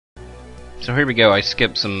So here we go. I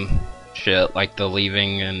skipped some shit like the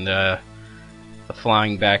leaving and the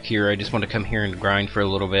flying back here. I just want to come here and grind for a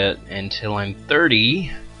little bit until I'm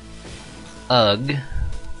 30. Ugh.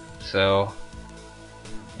 So,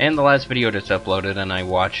 and the last video just uploaded and I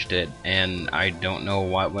watched it and I don't know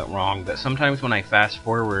what went wrong, but sometimes when I fast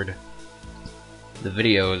forward the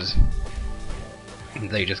videos,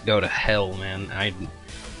 they just go to hell, man.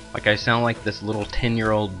 I sound like this little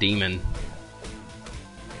 10-year-old demon,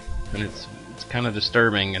 and it's kind of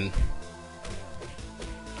disturbing. And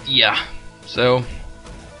yeah, so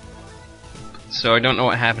I don't know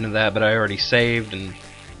what happened to that, but I already saved, and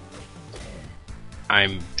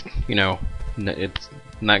I'm, it's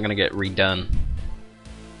not gonna get redone.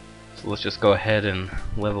 So let's just go ahead and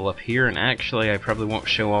level up here. And actually, I probably won't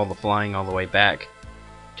show all the flying all the way back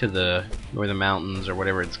to the Northern Mountains or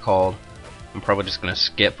whatever it's called. I'm probably just gonna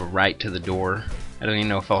skip right to the door. I don't even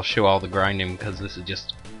know if I'll show all the grinding because this is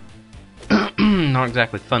just not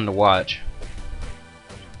exactly fun to watch.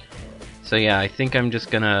 So yeah, I think I'm just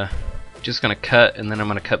gonna cut, and then I'm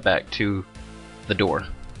gonna cut back to the door.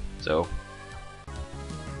 So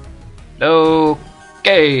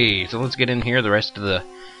okay, so let's get in here. The rest of the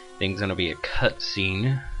thing's gonna be a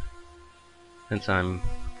cutscene, since I'm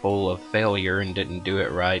full of failure and didn't do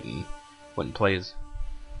it right and wouldn't play as.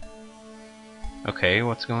 Okay,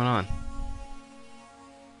 what's going on?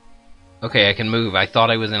 Okay, I can move. I thought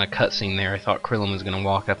I was in a cutscene there. I thought Krillin was gonna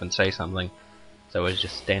walk up and say something, so I was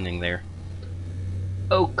just standing there.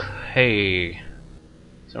 Okay,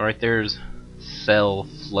 so right there's Cell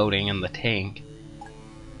floating in the tank.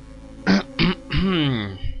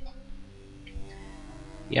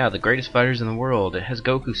 Yeah, the greatest fighters in the world. It has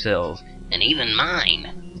Goku cells, and even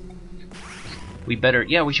mine. We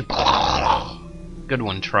should. Good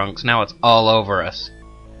one, Trunks. Now it's all over us.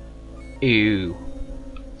 Ew.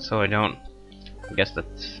 So I guess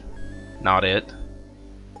that's not it.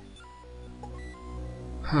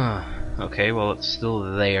 Huh. Okay, well it's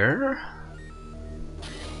still there.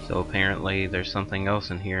 So apparently there's something else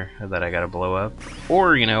in here that I gotta blow up.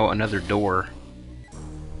 Or, another door.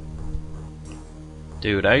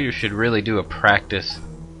 Dude, I should really do a practice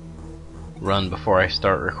run before I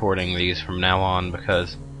start recording these from now on,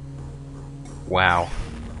 because wow.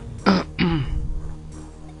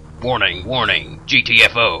 Warning, warning,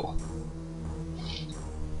 GTFO.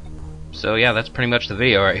 So yeah, that's pretty much the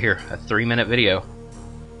video right here. A 3-minute video.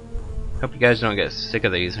 Hope you guys don't get sick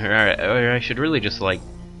of these. Or I should really just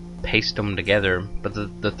paste them together. But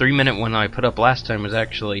the 3-minute one I put up last time was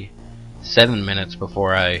actually 7 minutes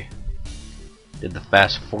before I did the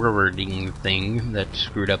fast forwarding thing that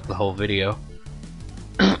screwed up the whole video.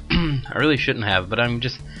 I really shouldn't have, but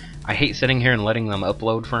I hate sitting here and letting them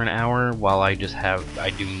upload for an hour while I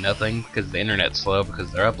do nothing because the internet's slow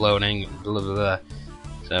because they're uploading, blah blah blah.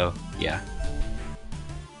 So yeah.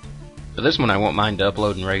 For this one I won't mind to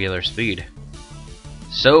upload in regular speed.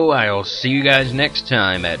 So I'll see you guys next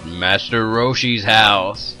time at Master Roshi's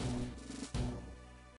house.